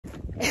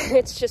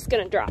it's just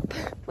gonna drop.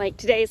 Like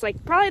today's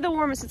like probably the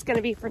warmest it's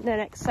gonna be for the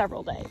next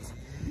several days.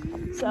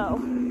 So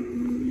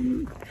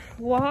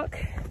walk,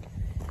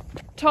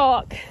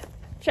 talk,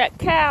 check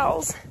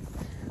cows.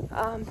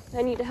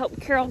 I need to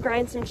help Carol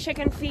grind some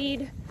chicken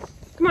feed.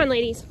 Come on,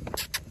 ladies,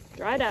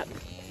 dry it up.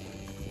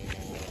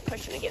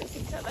 Pushing against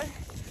each other.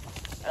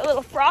 A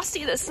little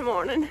frosty this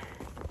morning.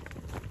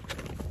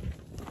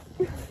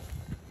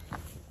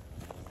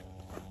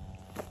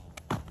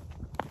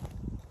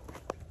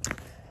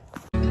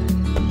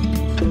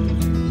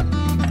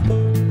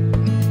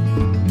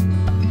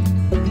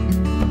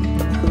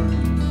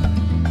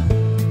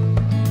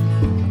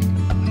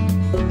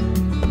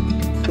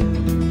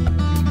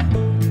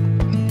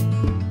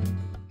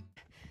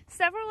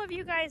 Several of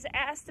you guys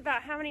asked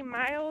about how many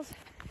miles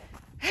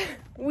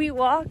we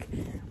walk.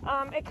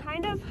 It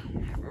kind of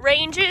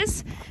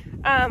ranges.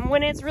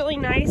 When it's really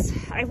nice,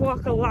 I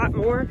walk a lot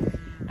more.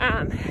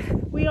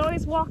 We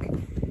always walk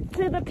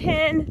to the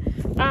pen,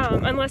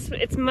 unless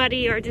it's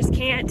muddy or just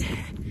can't.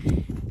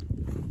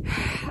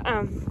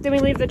 Then we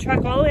leave the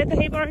truck all the way at the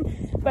hay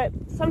barn. But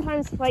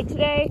sometimes, like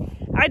today,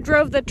 I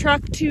drove the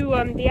truck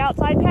to the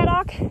outside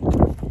paddock,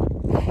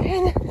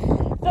 and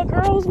the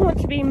girls want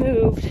to be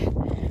moved,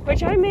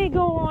 which I may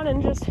go on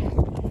and just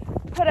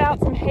put out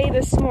some hay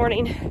this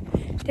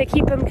morning to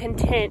keep them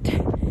content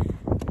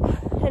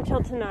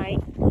until tonight.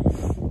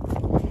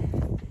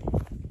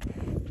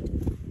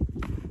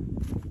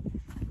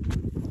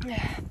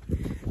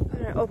 I'm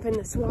gonna open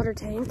this water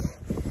tank.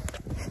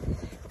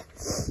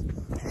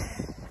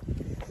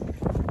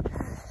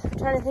 I'm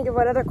trying to think of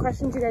what other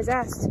questions you guys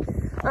asked.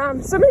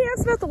 Somebody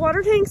asked about the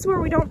water tanks where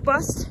we don't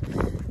bust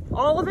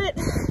all of it.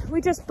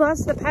 We just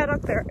bust the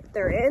paddock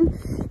they're in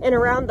and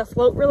around the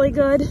float really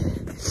good.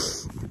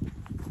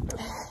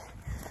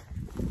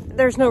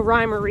 There's no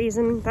rhyme or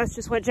reason. That's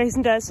just what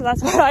Jason does, so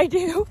that's what I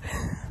do.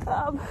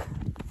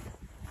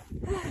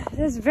 It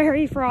is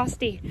very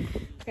frosty.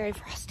 Very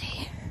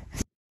frosty.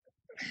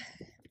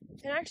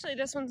 And actually,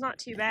 this one's not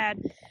too bad.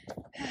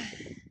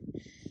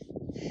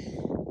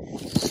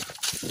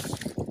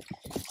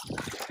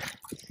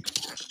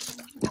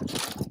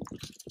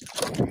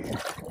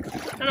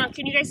 I don't know,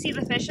 can you guys see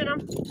the fish in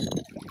them?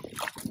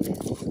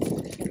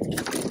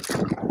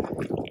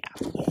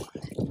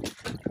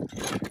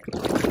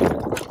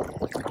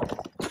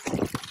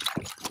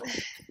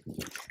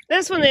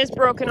 This one is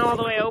broken all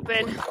the way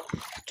open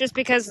just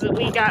because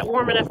we got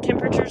warm enough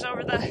temperatures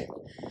over the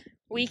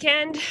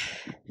weekend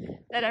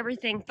that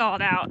everything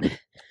thawed out.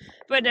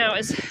 But now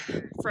it's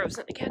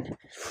frozen again.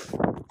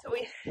 So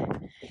it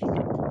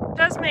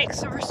does make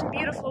for some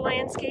beautiful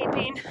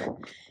landscaping.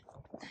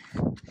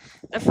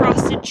 The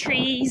frosted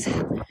trees.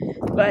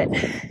 But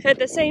at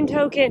the same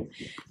token,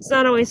 it's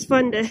not always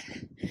fun to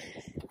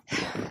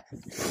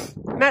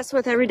mess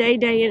with every day,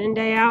 day in and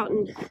day out.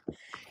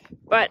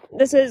 But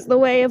this is the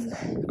way of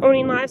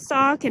owning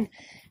livestock and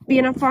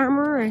being a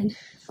farmer, and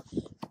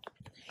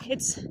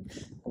it's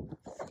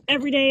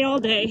every day, all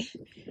day.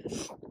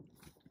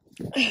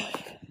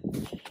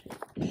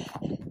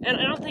 And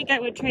I don't think I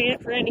would trade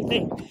it for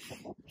anything.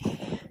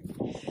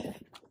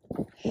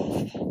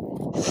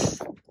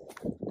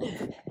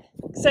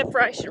 Except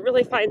for I should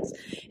really find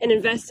and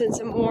invest in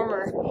some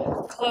warmer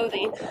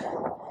clothing.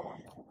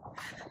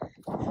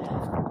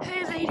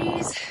 Hey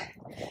ladies.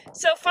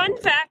 So fun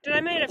fact, and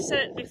I might have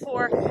said it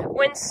before,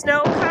 when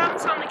snow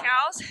comes on the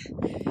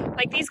cows,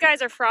 like these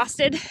guys are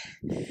frosted,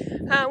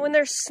 when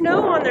there's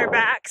snow on their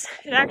backs,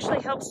 it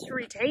actually helps to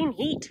retain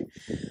heat.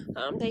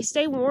 They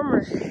stay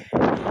warmer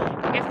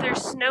if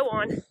there's snow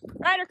on.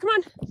 Ryder, come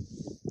on.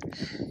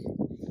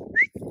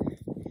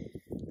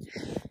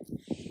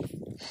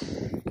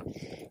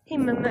 Hey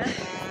Mama.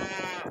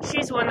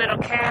 She's one that'll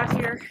calve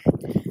here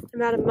in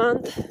about a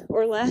month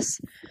or less.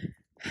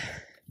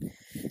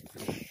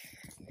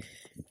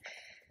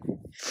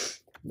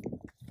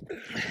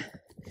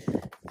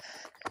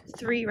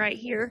 3 right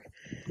here.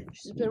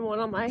 She's been one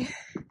on my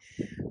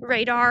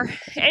radar.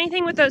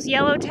 Anything with those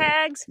yellow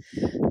tags,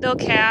 they'll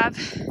calve.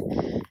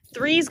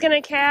 3's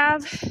gonna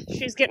calve.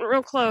 She's getting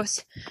real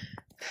close.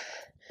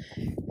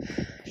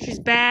 She's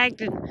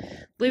bagged and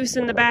loose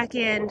in the back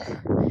end.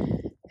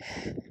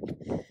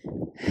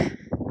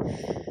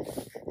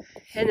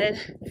 And then,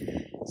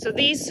 so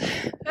these,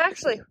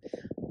 actually,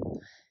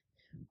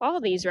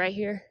 all these right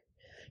here,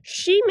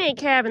 she may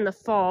calve in the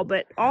fall,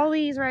 but all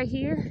these right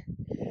here,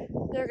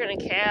 they're gonna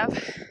calve.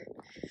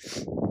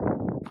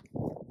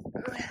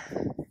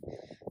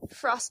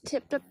 Frost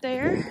tipped up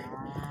there.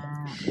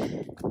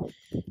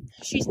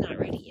 She's not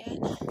ready yet.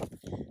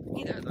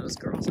 Neither of those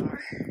girls are.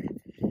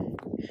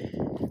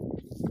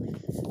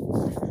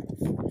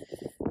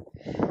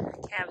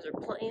 Calves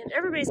are playing.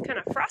 Everybody's kind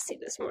of frosty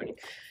this morning.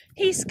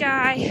 Hey,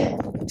 Sky.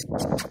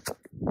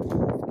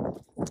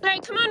 Hey,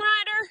 come on,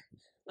 Ryder.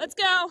 Let's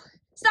go.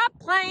 Stop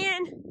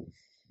playing.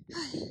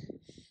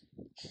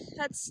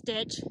 That's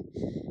Stitch.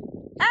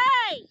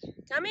 Hey,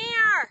 come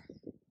here.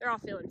 They're all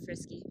feeling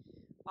frisky.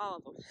 All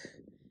of them.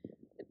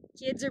 The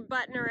kids are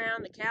butting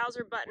around. The cows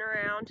are butting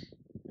around.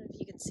 I don't know if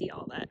you can see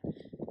all that.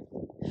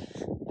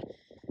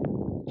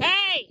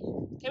 Hey!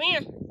 Come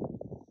here.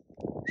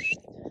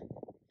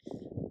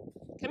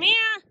 Come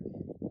here.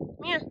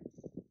 Come here.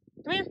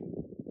 Come here.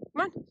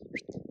 Come on.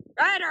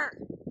 Ryder.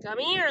 Come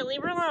here.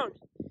 Leave her alone.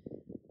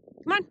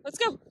 Come on. Let's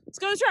go. Let's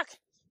go to the truck.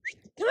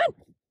 Come on.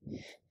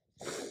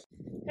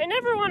 I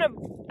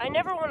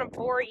never want to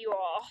bore you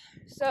all.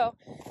 So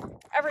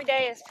every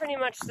day is pretty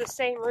much the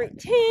same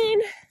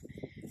routine.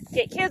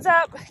 Get kids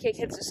up, get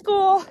kids to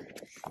school,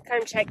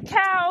 come check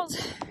cows,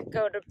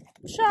 go to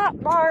shop,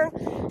 barn,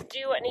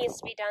 do what needs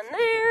to be done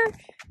there,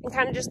 and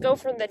kind of just go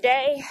from the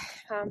day.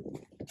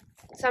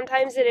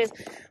 Sometimes it is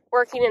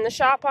working in the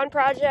shop on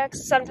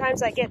projects.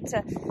 Sometimes I get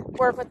to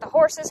work with the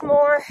horses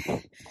more.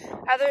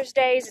 Others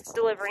days it's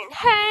delivering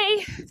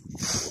hay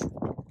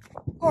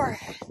or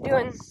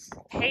doing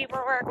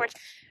paperwork, which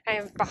I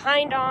am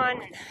behind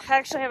on. I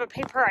actually have a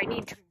paper I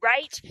need to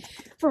write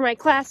for my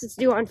class that's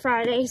due on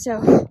Friday,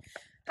 so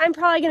I'm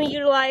probably going to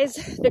utilize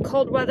the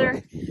cold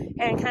weather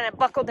and kind of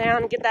buckle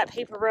down and get that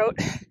paper wrote.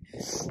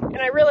 And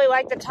I really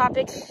like the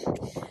topic.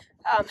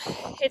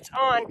 It's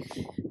on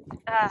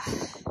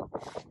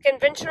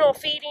conventional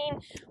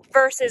feeding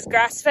versus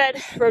grass-fed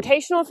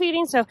rotational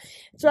feeding, so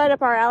it's right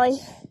up our alley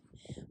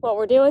what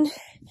we're doing.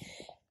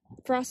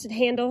 Frosted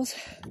handles.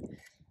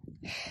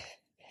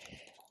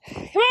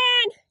 Come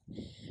on!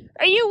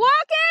 Are you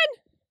walking?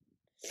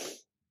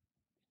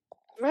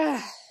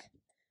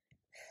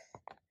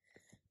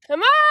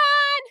 Come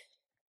on!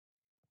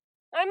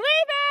 I'm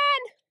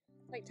leaving!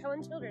 Like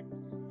telling children.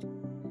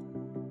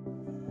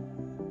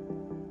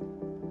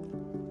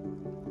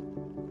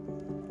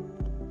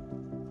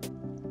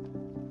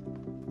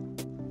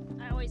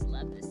 I always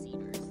love the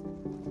cedars.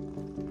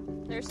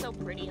 They're so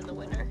pretty in the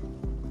winter.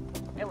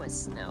 And with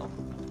snow.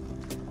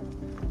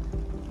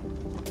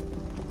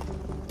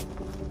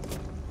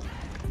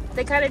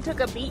 They kind of took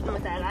a beating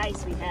with that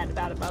ice we had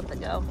about a month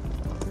ago.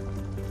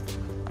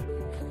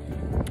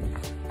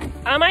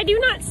 I do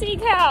not see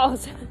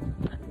cows.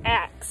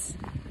 Axe.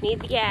 Need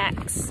the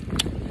axe.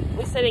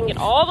 We said I can get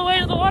all the way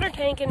to the water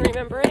tank and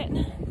remember it.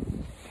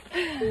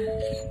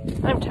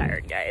 I'm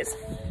tired, guys.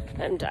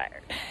 I'm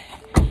tired.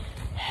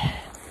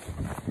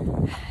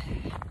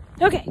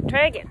 Okay,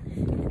 try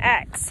again.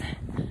 Axe.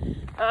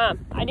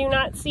 I do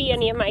not see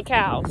any of my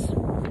cows.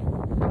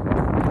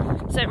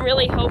 So I'm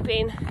really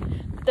hoping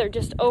they're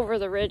just over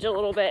the ridge a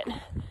little bit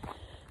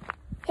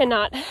and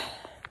not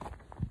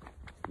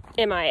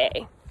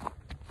MIA.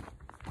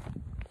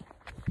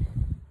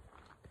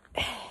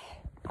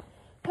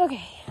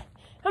 Okay,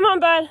 come on,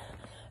 bud.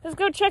 Let's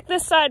go check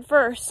this side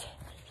first.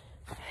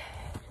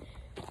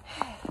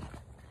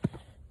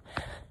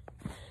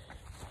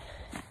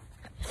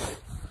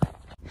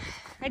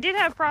 I did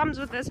have problems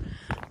with this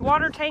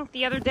water tank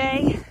the other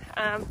day.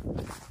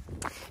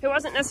 It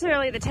wasn't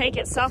necessarily the tank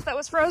itself that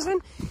was frozen.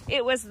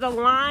 It was the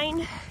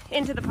line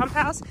into the pump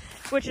house,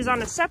 which is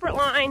on a separate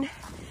line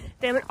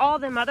than all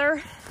them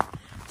other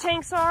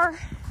tanks are.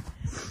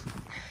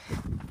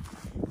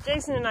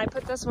 Jason and I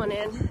put this one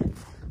in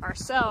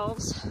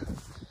ourselves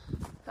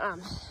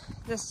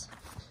this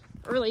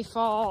early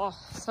fall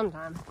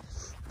sometime.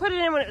 Put it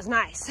in when it was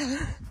nice.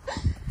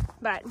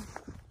 But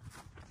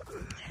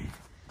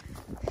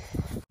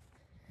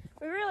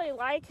we really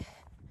like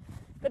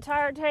the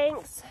tire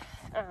tanks.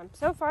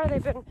 So far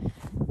they've been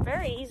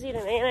very easy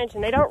to manage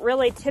and they don't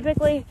really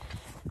typically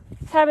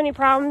have any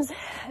problems.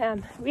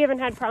 We haven't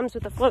had problems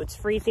with the floats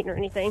freezing or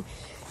anything.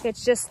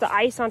 It's just the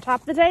ice on top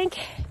of the tank.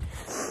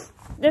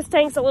 This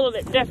tank's a little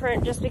bit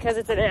different just because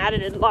it's an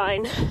added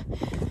line.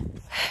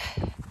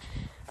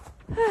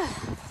 I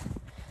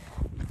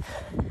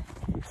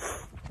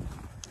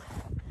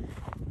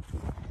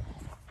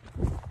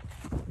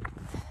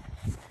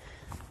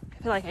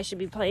feel like I should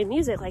be playing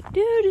music like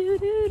do do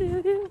do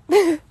do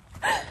do.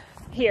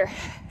 Here.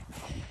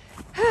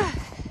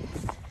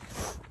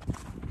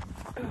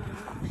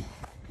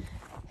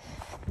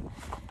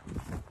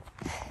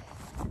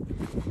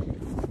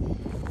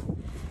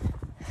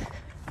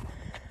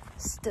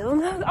 Still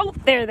no. Oh,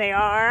 there they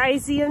are. I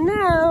see them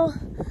now.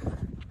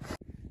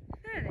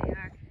 There they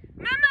are.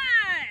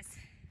 Mamas!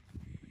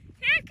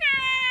 Here,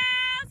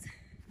 cows!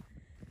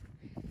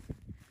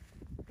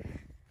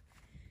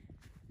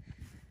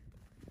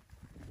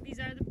 These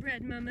are the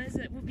bred mamas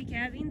that will be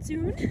calving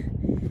soon.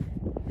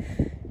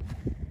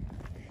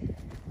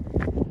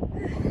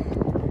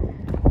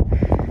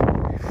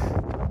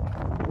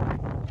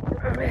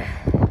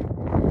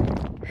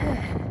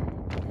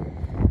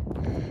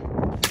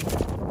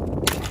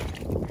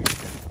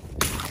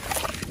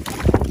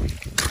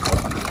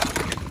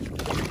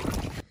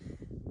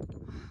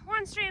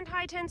 One strand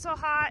high tensile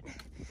hot,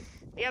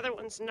 the other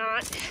one's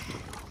not.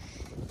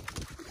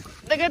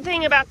 The good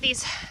thing about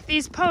these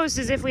posts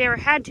is if we ever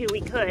had to, we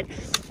could.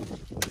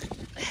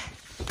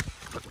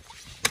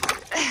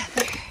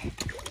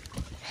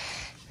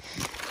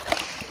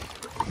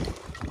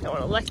 Don't want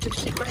to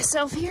electrocute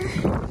myself here.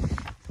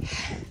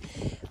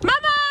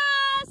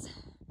 Mamas!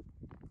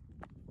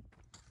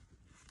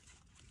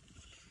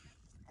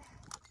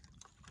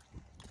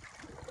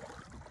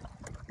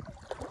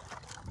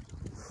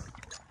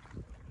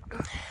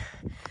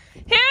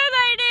 Here,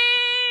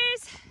 ladies!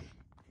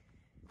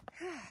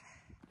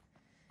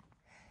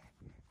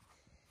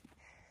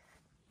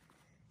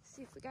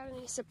 we got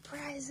any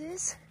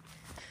surprises.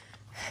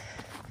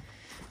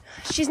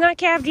 She's not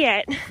calved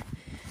yet.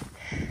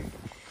 I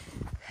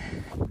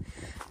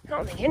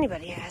don't think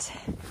anybody has,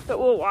 but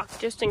we'll walk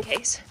just in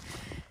case.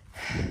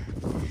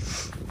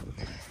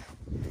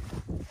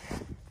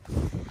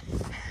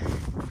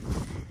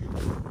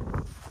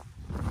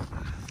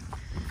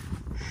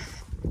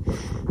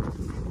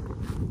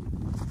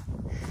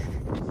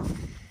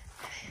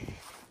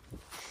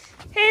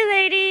 Hey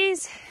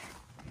ladies!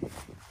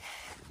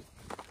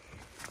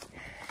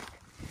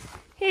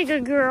 Hey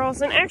good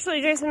girls. And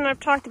actually Jason and I've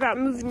talked about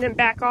moving them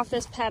back off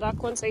this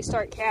paddock once they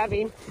start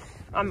calving.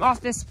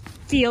 Off this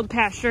field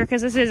pasture,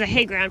 because this is a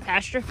hay ground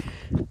pasture.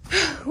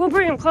 We'll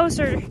bring them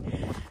closer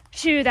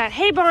to that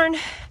hay barn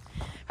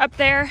up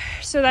there,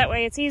 so that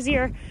way it's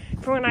easier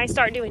for when I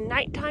start doing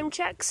nighttime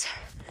checks.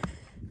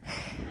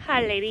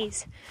 Hi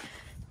ladies.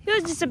 It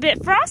was just a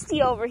bit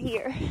frosty over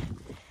here.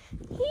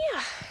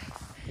 Yeah.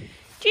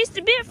 Just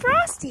a bit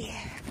frosty.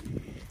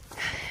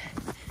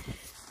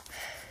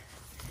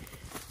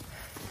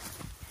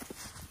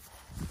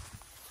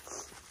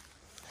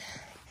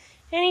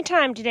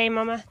 Anytime today,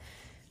 Mama.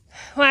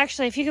 Well,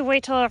 actually, if you could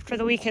wait till after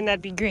the weekend,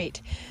 that'd be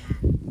great.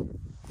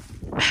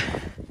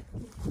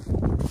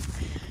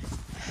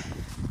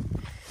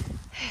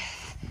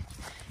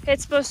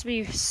 It's supposed to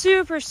be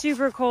super,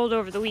 super cold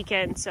over the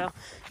weekend, so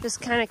just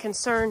kind of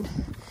concerned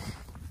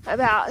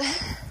about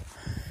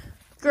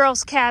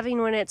girls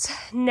calving when it's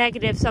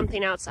negative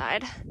something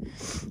outside.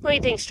 What do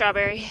you think,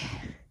 Strawberry?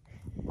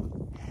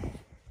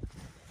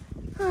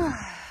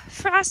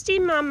 Frosty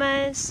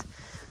mamas.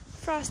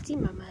 Frosty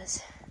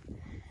mamas.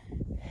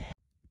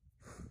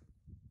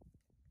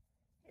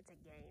 It's a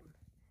game.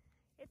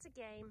 It's a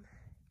game.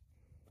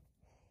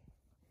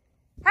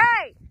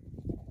 Hey!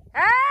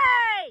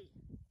 Hey!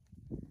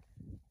 You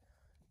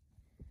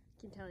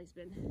can tell he's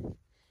been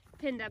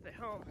pinned up at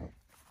home.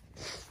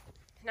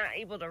 Not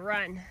able to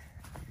run.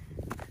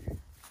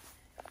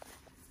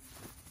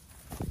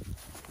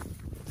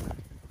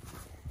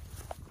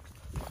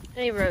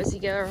 Hey, Rosie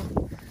girl.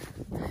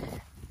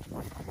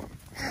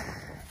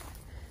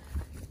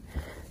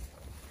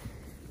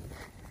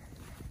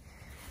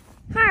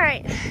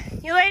 Alright,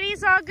 you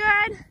ladies all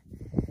good?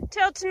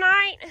 Till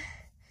tonight?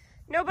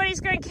 Nobody's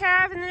gonna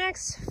calve in the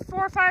next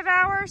 4 or 5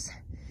 hours?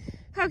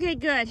 Okay,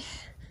 good.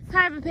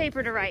 I have a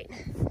paper to write.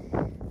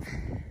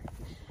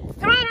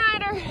 Come on,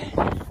 Ryder!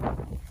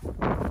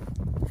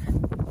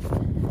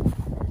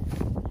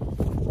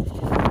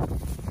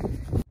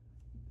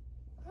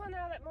 Well,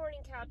 now that morning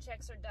cow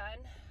checks are done,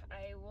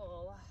 I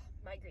will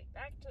migrate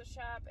back to the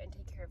shop and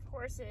take care of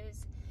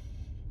horses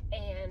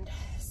and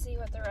see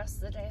what the rest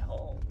of the day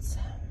holds.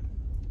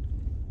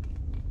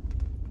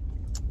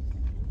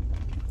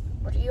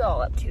 What are you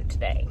all up to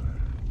today?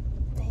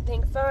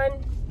 Anything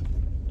fun?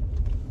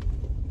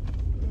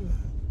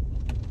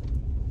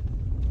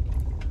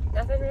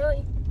 Nothing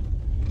really?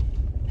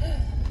 So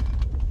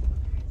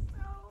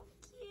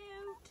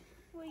cute.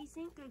 What do you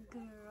think, good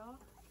girl?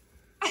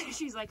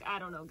 She's like, I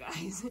don't know,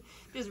 guys.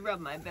 Just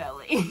rub my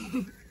belly.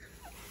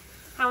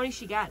 How many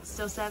she got?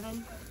 Still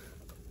 7?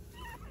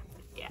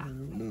 Yeah. I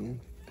don't know.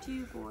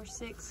 2, 4,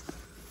 6.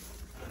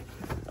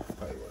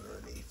 Probably one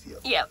underneath.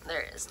 Yep,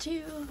 there is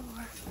 2,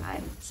 4,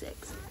 5,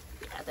 6.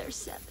 Yeah, there's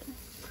 7.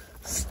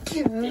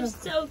 They're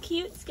so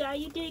cute, Sky.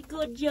 You did a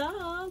good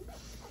job.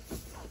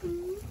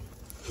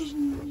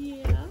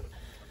 Yeah.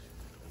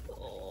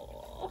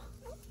 Oh.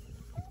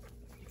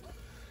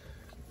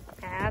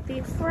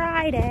 Happy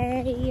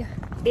Friday.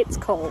 It's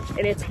cold,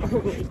 and it's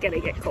only gonna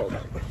get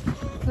colder.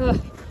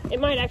 Ugh. It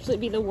might actually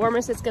be the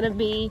warmest it's gonna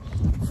be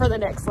for the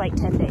next like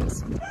 10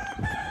 days.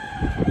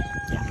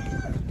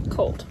 Yeah,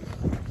 cold.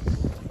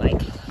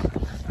 Like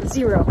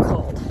 0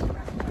 cold.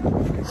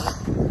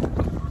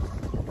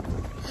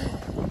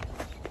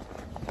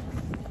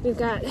 We've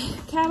got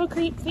cattle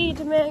creep feed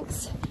to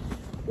mix.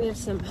 We have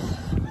some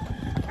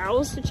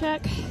cows to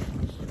check,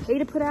 hay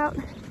to put out.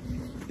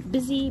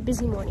 Busy,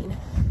 busy morning.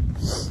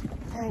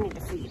 I need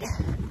to feed.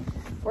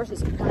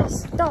 Horses are kind of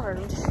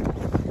starved,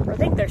 or I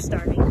think they're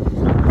starving.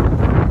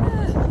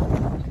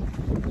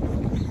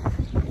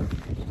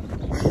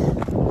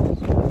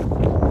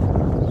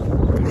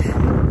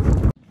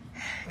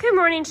 Good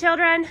morning,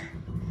 children.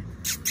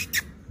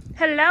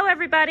 Hello,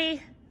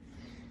 everybody.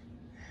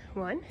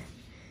 1,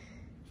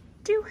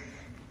 2,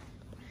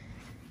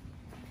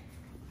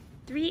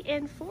 3,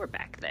 and 4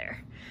 back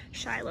there.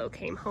 Shiloh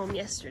came home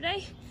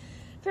yesterday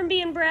from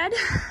being bred.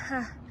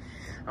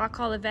 I'll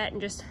call the vet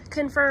and just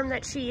confirm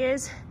that she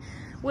is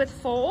with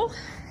foal.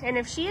 And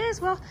if she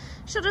is, well,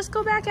 she'll just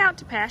go back out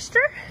to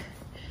pasture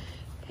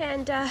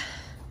and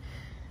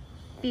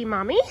be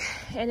mommy.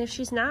 And if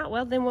she's not,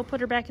 well, then we'll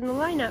put her back in the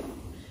lineup.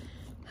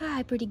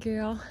 Hi, pretty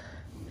girl.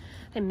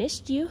 I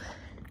missed you.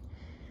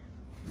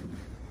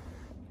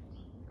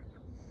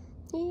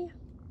 Yeah,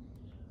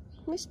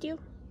 missed you.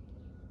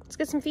 Let's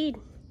get some feed.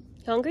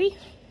 Hungry?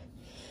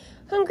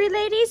 Hungry,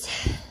 ladies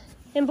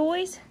and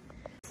boys?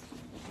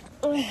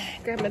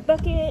 Grab my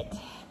bucket.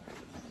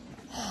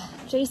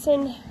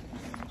 Jason,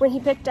 when he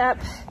picked up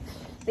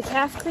the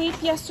calf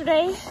creep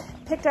yesterday,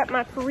 picked up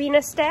my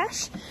Purina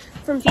stash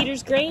from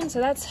Feeder's Grain, so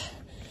that's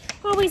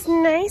always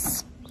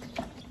nice.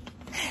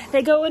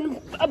 They go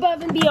in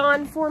above and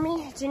beyond for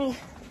me. Jenny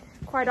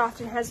quite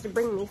often has to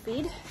bring me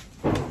feed.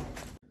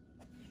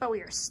 But we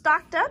are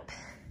stocked up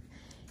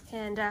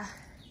and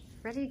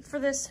ready for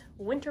this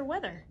winter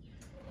weather.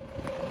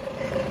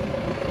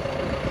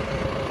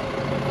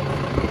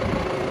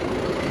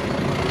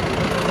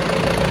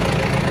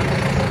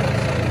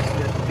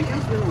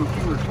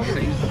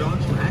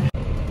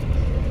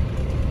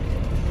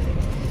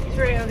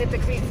 Ready to go get the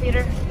creep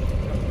feeder?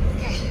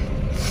 Okay,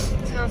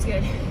 sounds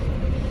good.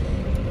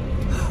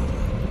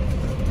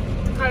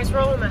 I was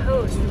rolling my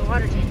hose through the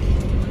water tank.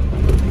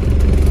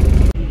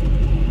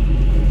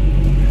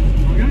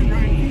 We're gonna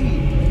grind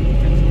feed.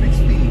 That's mixed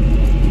feed.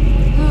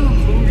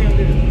 That's what we're gonna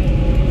do.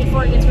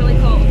 Before it gets really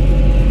cold.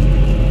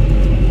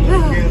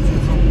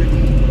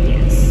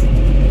 Yes.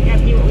 We have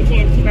to do what we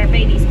can to keep our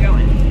babies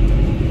going.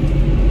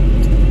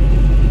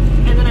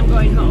 And then I'm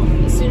going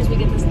home as soon as we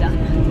get this done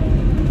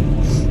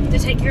to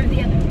take care of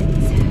the other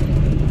things.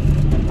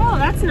 Oh,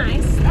 that's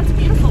nice. That's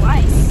beautiful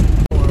ice.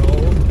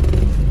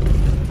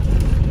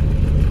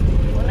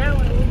 Well, now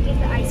we'll get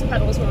the ice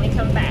puddles when we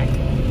come back.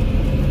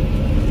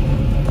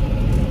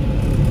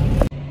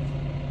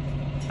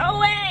 Oh,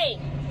 wait!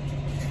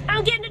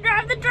 I'm getting to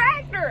drive the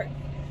tractor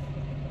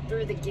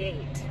through the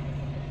gate.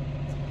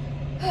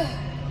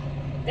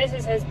 This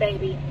is his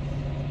baby.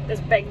 This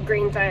big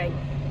green thing.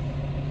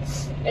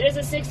 It is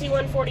a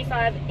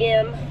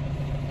 6145M.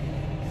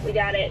 We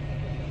got it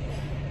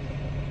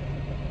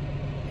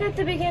at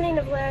the beginning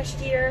of last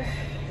year.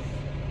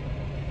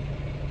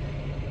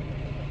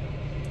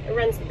 It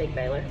runs the big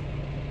baler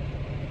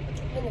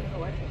and the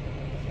mower.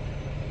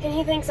 And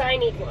he thinks I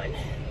need one,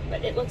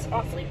 but it looks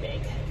awfully big.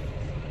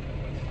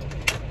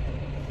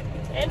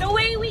 And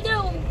away we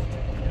go!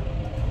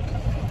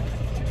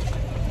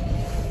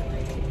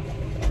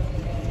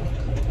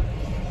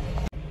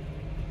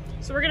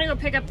 So we're gonna go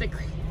pick up the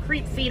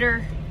creep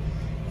feeder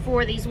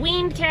for these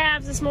weaned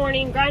calves this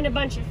morning, grind a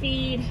bunch of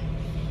feed,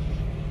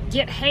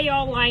 get hay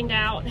all lined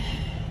out,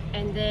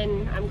 and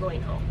then I'm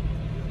going home.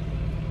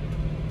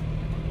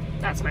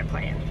 That's my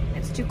plan.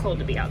 It's too cold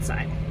to be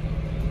outside,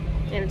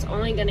 and it's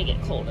only gonna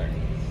get colder.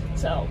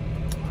 So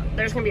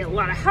there's gonna be a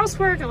lot of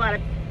housework, a lot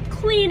of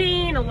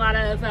cleaning, a lot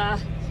of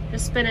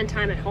just spending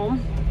time at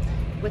home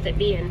with it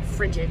being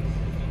frigid,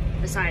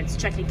 besides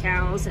checking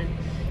cows and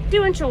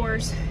doing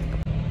chores.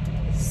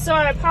 So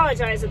I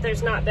apologize that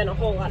there's not been a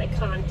whole lot of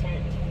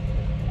content.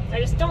 I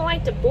just don't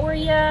like to bore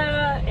you,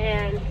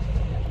 and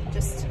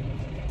just,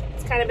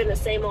 it's kind of been the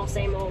same old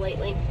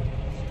lately.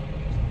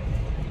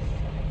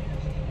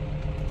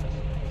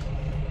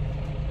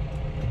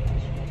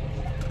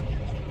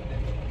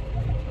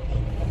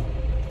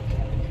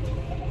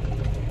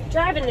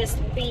 Driving this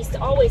beast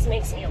always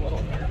makes me a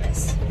little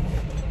nervous.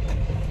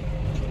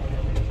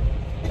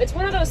 It's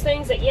one of those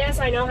things that, yes,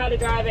 I know how to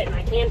drive it, and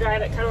I can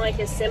drive it kind of like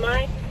his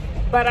semi,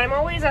 but I'm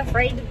always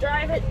afraid to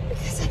drive it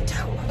because I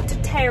don't want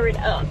to tear it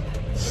up.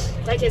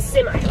 Like his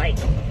semi. Like,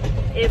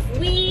 if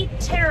we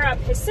tear up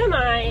his semi,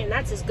 and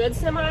that's his good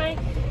semi,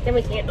 then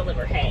we can't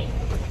deliver hay.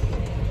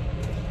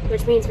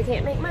 Which means we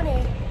can't make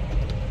money.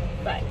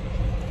 But,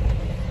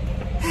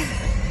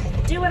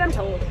 do what I'm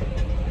told.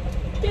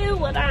 Do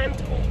what I'm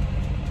told.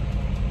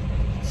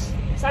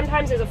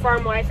 Sometimes as a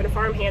farm wife and a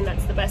farm hand,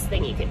 that's the best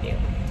thing you can do.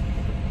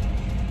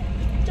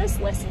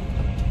 Just listen.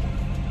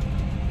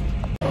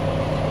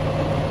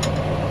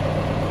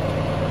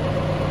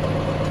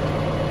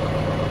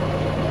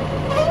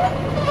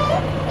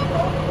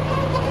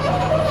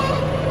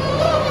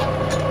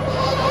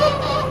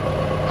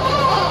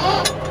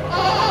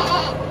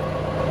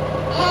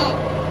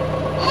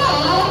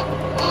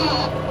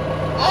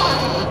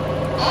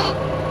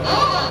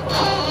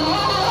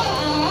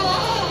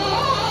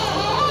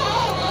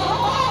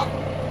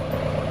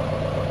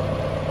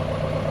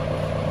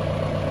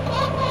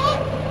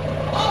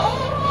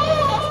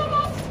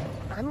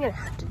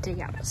 Dig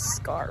out a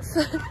scarf.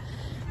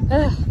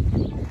 My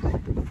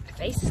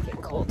face is getting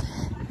cold.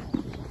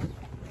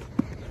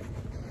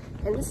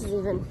 And this is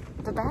even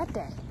the bad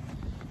day.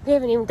 We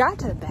haven't even got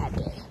to the bad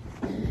day.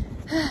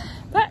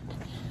 But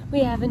we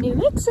have a new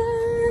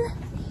mixer.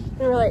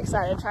 I'm really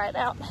excited to try it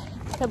out.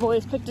 The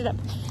boys picked it up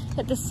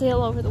at the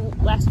sale over the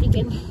last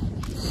weekend.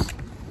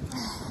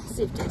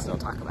 See if Jason will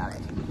talk about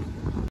it.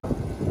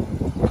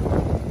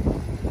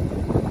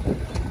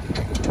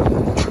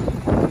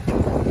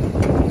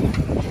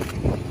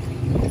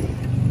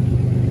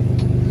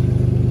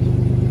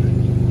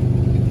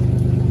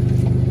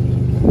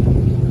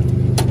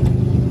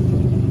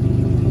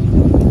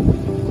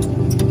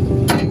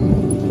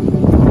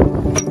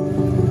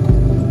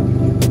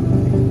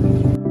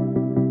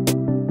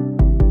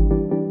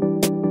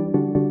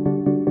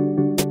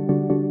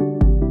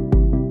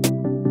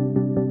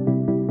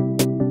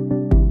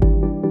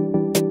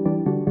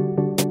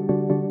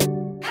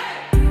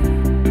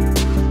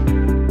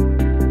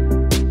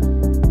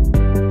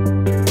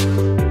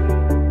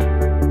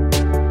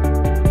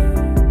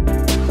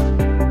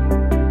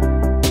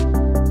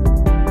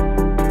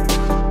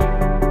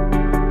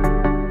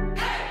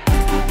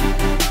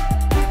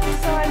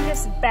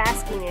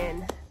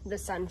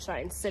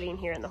 sunshine sitting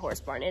here in the horse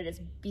barn. It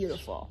is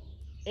beautiful.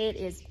 It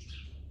is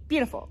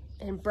beautiful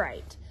and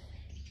bright,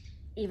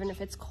 even if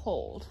it's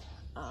cold.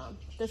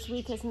 This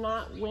week has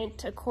not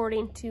went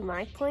according to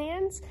my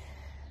plans.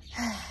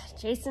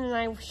 Jason and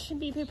I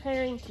should be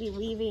preparing to be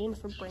leaving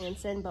for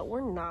Branson, but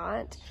we're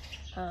not.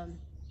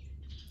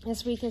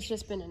 This week has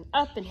just been an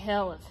up and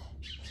hill of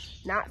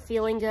not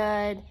feeling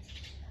good.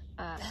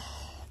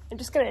 I'm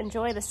just gonna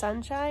enjoy the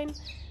sunshine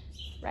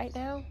right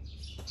now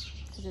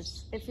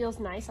because it feels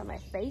nice on my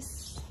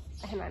face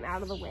and I'm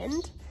out of the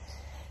wind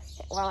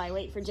while I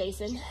wait for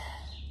Jason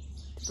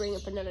to bring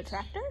up another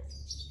tractor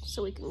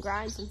so we can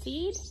grind some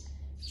feed,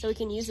 so we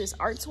can use this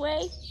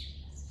ArtsWay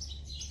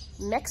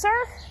mixer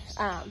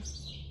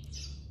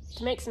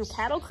to make some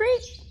cattle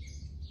creep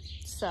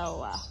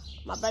so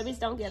my babies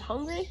don't get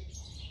hungry.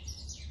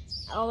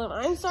 Although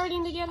I'm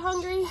starting to get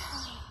hungry.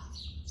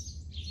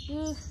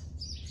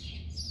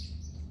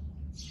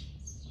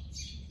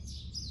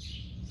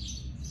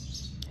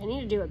 I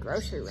need to do a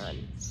grocery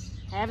run.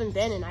 I haven't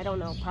been in, I don't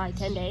know, probably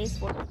 10 days.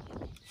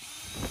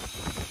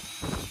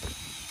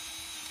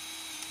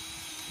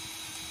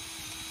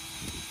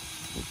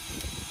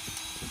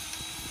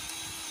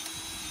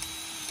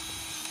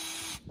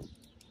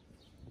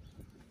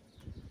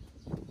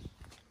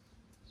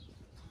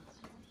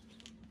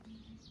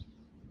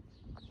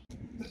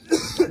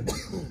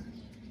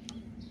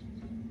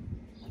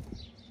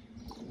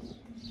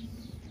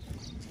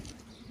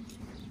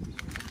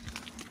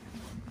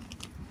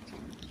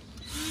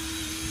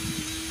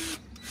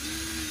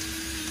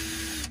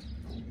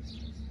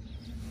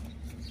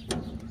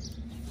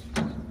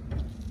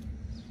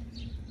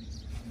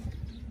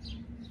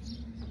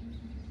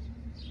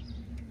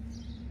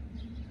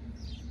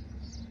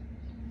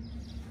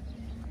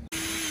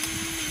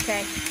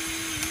 Okay.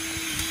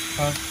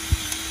 Huh?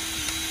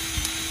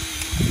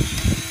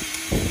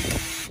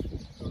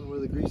 I don't know where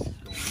the grease is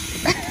going.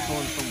 It's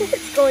going somewhere.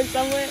 It's going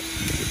somewhere.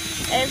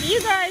 If you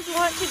guys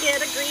want to get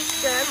a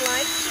grease gun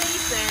like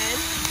Jason,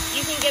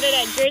 you can get it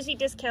at Jersey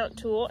Discount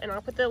Tool, and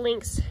I'll put the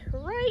links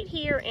right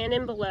here and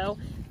in below.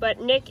 But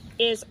Nick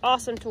is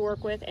awesome to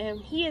work with,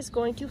 and he is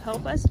going to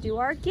help us do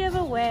our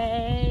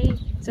giveaway.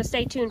 So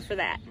stay tuned for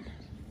that.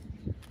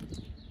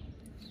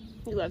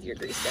 You love your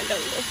grease gun, don't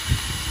you?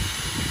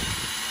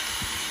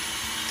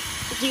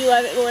 Do you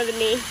love it more than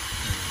me?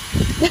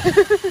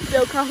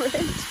 No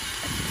comment.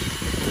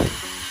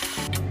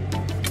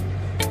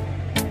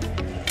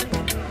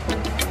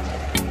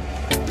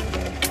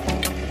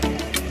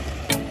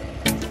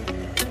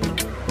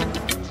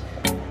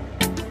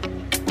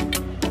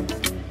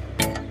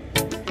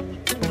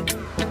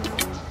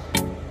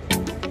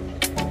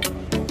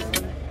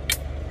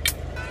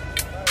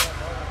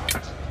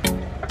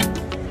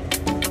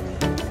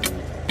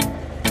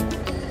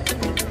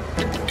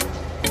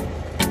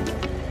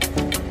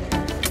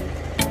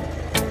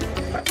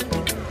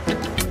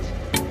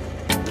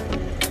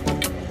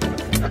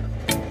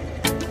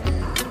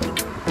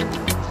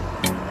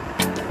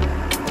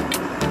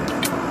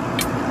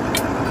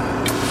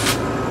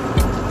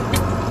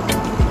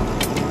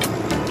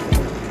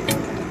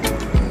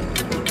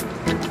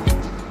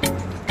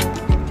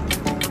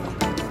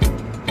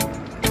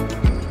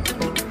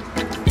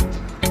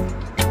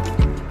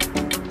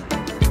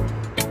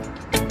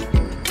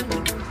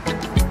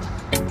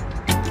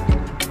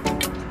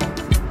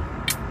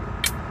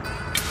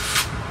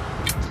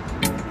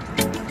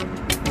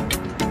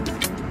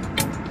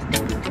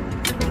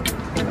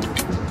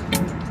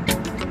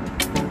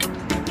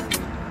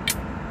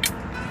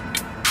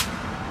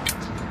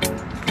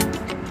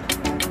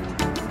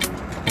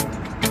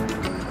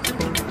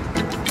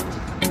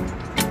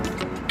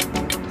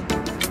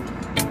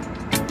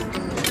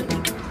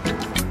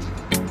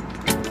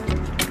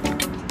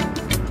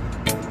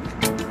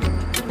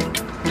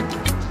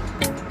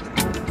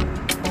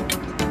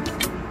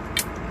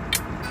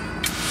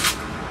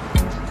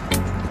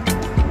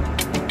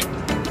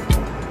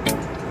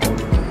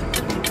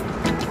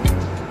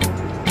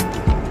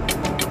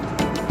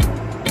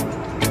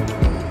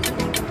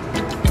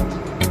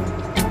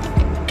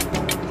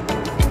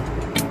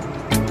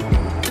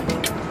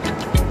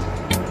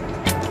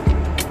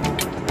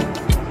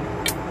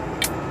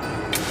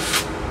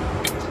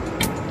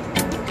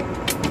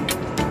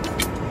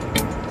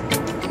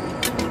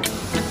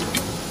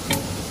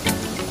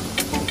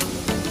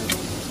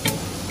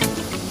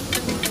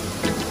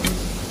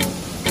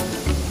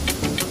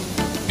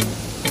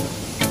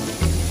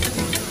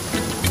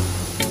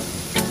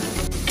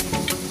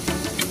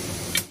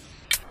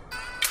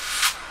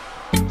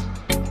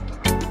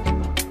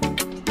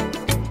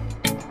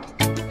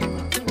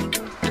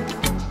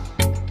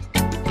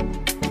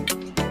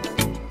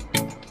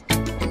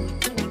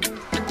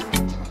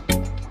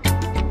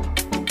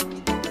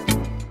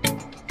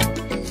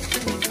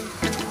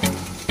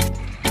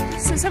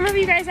 Some of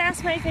you guys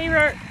asked my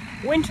favorite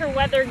winter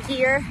weather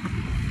gear.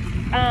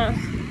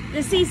 The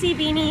CC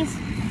beanies.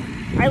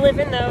 I live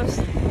in those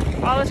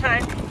all the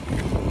time.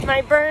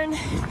 My Burn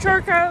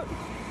chore coat.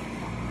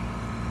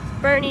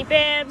 Bernie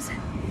bibs.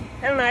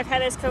 I don't know, I've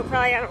had this coat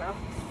probably, I don't know,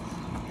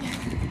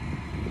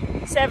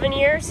 7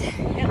 years,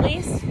 at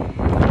least.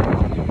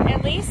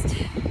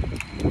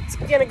 It's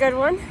been a good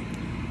one.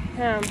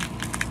 I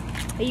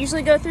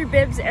usually go through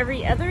bibs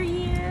every other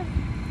year,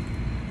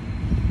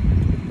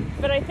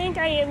 but I think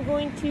I am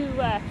going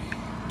to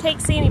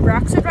take Sandy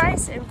Brock's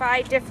advice and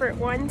buy different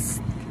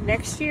ones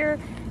next year.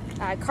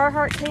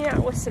 Carhartt came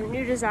out with some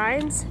new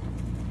designs,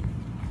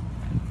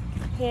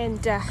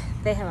 and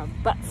they have a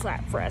butt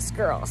flap for us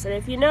girls, and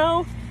if you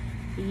know,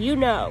 you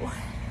know.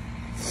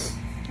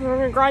 We're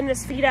gonna grind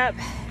this feed up,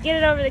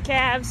 get it over the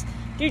calves,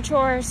 do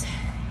chores.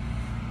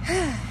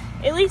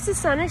 At least the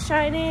sun is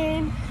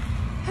shining.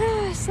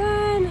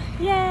 Sun,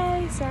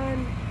 yay,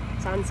 sun,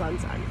 sun, sun,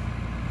 sun.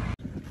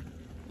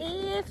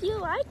 If you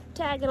like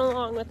tagging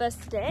along with us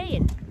today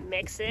and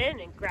mixing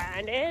and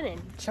grinding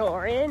and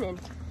choring and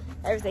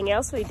everything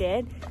else we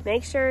did,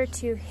 make sure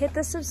to hit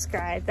the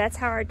subscribe. That's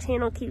how our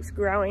channel keeps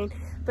growing.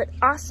 But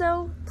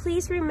also,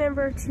 please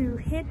remember to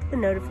hit the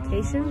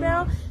notification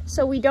bell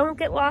so we don't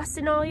get lost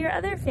in all your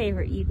other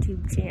favorite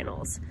YouTube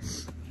channels.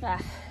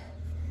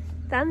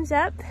 Thumbs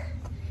up,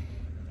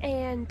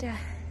 and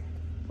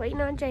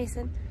waiting on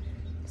Jason.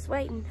 Just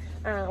waiting.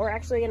 We're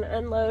actually gonna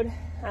unload.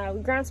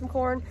 We ground some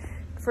corn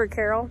for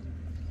Carol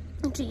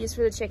to use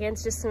for the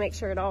chickens, just to make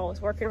sure it all was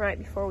working right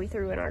before we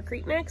threw in our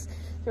Creep mix.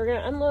 So we're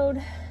gonna unload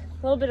a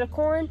little bit of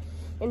corn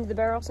into the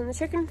barrels in the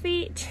chicken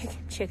feed,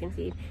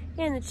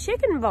 in the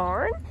chicken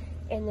barn,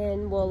 and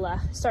then we'll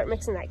start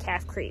mixing that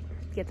calf Creep,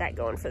 get that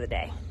going for the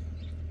day.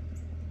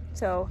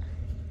 So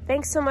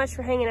thanks so much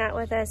for hanging out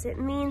with us. It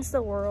means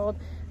the world.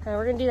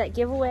 We're gonna do that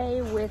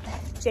giveaway with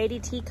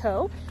JDT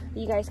Co.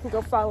 You guys can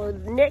go follow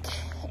Nick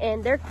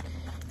and their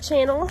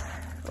channel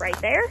right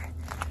there.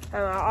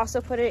 I'll also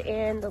put it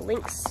in the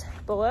links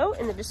below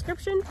in the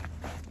description.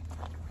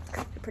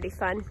 They're pretty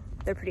fun.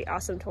 They're pretty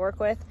awesome to work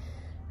with.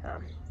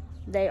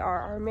 They are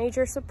our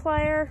major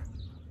supplier,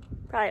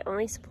 probably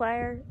only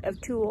supplier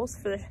of tools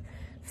for the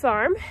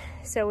farm.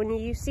 So when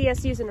you see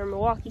us using our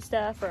Milwaukee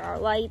stuff or our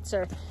lights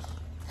or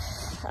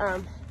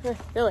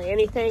really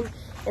anything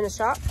in the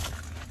shop,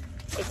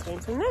 it came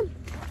from them.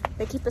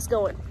 They keep us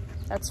going,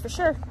 that's for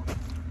sure.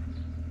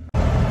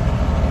 Well,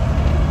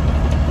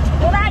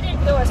 that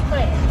didn't go as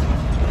planned.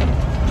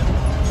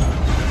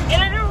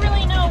 And I don't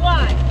really know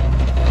why.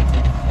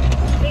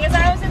 Because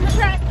I was in the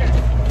tractor.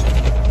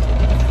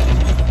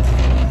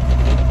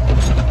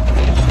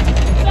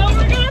 So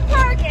we're gonna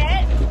park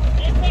it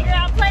and figure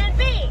out plan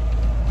B.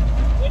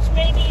 Which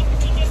maybe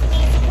we just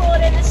need to pull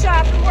it in the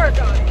shop and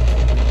work on it.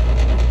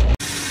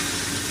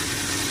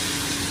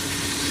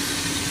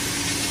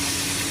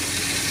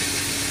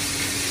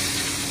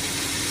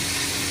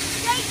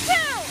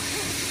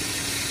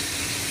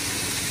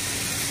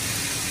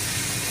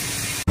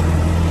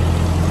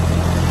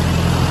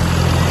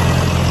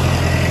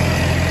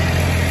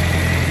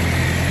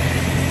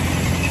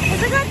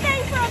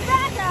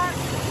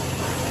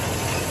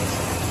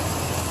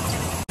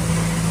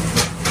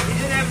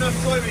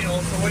 Soybean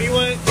holes. So what do you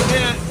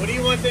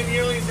want them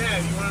yearlings to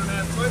have? You want them to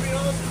have soybean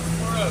holes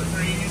or oats?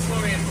 Or you just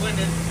want me to blend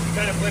it,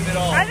 kind of blend it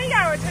all? I think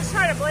I would just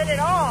try to blend it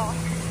all.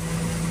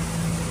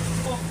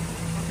 Well,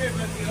 okay,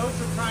 but the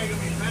oats are probably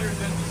gonna be better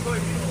than the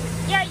soybean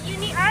holes. Yeah,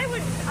 I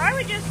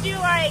would just do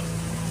like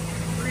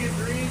 3 and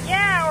 3.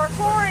 Yeah, or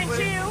 4 and 2.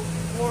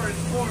 4 and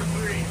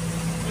 3.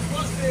 We're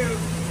supposed to do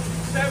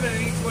 7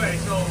 each way.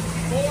 So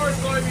 4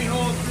 soybean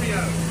holes, 3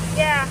 oats.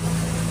 Yeah. I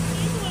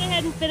went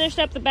ahead and finished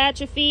up the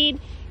batch of feed.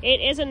 It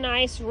is a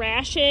nice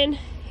ration.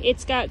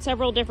 It's got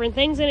several different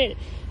things in it.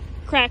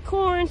 Cracked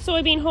corn,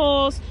 soybean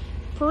hulls,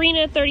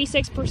 Purina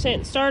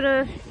 36%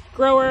 starter,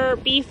 grower,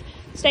 beef,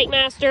 steak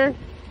master.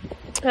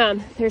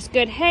 There's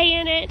good hay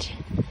in it.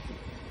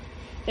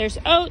 There's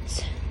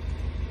oats.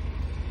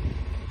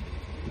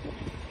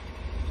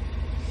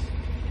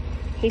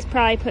 He's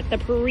probably put the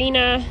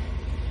Purina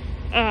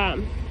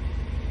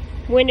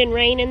Wind and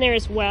Rain in there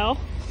as well.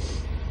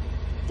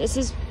 This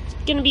is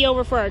gonna be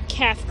over for our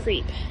calf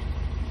creep.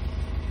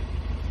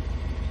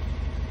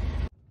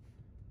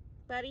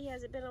 Buddy,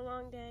 has it been a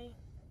long day?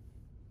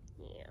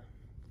 Yeah.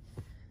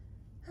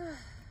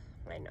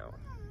 I know.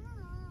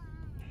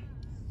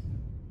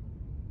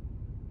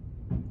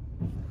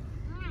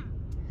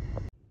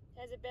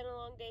 Has it been a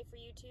long day for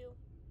you too?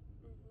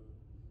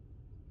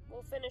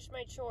 We'll finish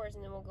my chores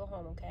and then we'll go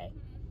home, okay?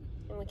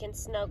 And we can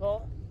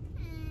snuggle.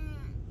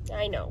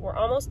 I know, we're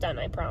almost done,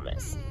 I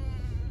promise.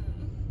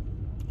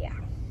 Yeah.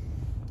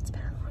 It's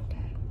been a long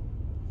day.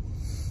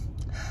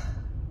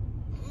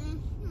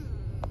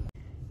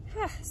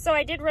 So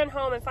I did run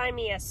home and find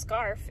me a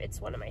scarf. It's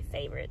one of my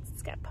favorites.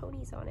 It's got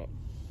ponies on it.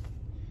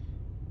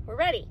 We're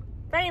ready,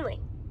 finally.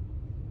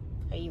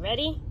 Are you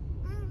ready?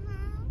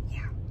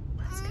 Yeah,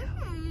 let's go.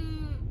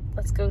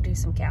 Let's go do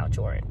some cow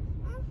choring.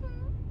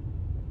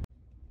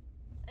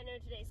 I know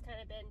today's kind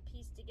of been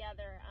pieced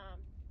together.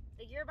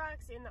 The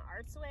gearbox in the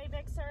ArtsWay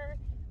mixer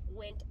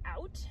went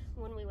out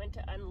when we went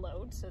to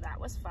unload, so that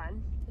was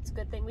fun. It's a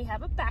good thing we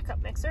have a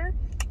backup mixer.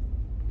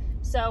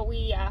 So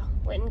we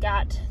went and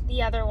got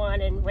the other one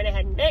and went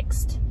ahead and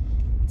mixed.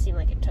 It seemed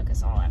like it took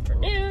us all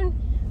afternoon.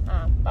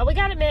 But we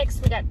got it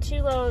mixed. We got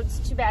 2 loads,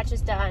 2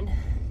 batches done.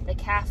 The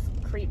calf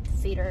creep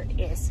feeder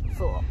is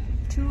full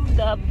to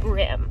the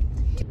brim.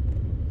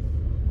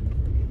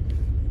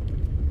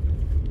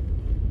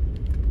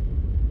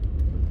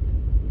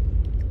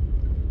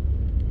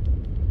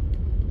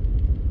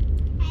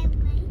 I like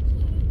it.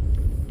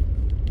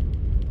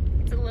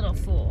 It's a little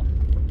full.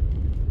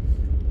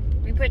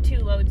 We put 2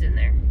 loads in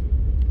there.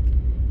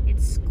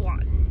 It's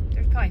squatting.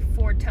 There's probably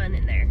 4 ton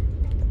in there.